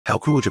how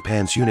cruel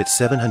Japan's Unit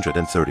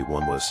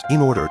 731 was. In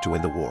order to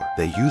win the war,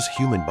 they used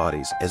human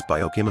bodies as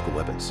biochemical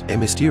weapons. A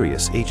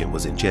mysterious agent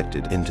was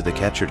injected into the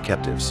captured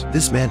captives.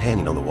 This man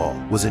hanging on the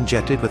wall was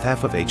injected with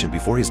half of agent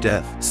before his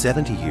death.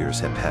 70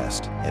 years had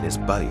passed, and his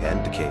body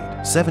had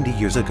decayed. 70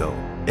 years ago,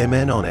 a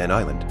man on an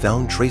island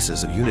found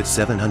traces of Unit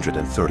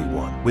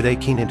 731. With a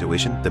keen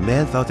intuition, the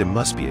man thought there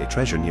must be a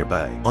treasure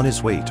nearby. On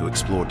his way to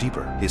explore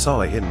deeper, he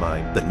saw a hidden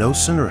mine, but no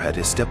sooner had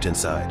he stepped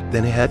inside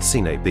than he had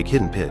seen a big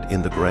hidden pit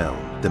in the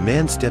ground. The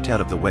man stepped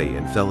out of the way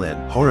and fell in.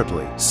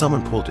 Horribly,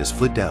 someone pulled his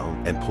foot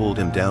down and pulled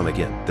him down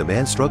again. The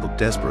man struggled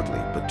desperately,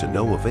 but to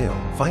no avail.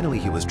 Finally,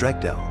 he was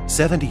dragged down.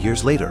 70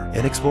 years later,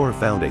 an explorer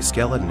found a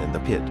skeleton in the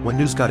pit. When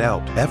news got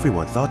out,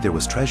 everyone thought there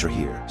was treasure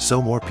here,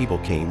 so more people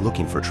came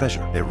looking for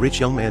treasure. A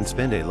rich young man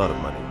spent a lot of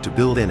money to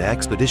build an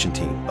expedition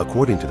team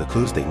according to the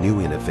clues they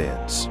knew in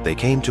advance. They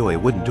came to a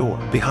wooden door.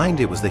 Behind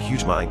it was the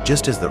huge mine.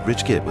 Just as the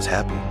rich kid was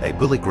happy, a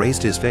bullet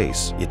grazed his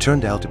face. It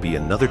turned out to be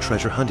another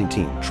treasure hunting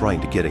team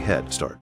trying to get a head start.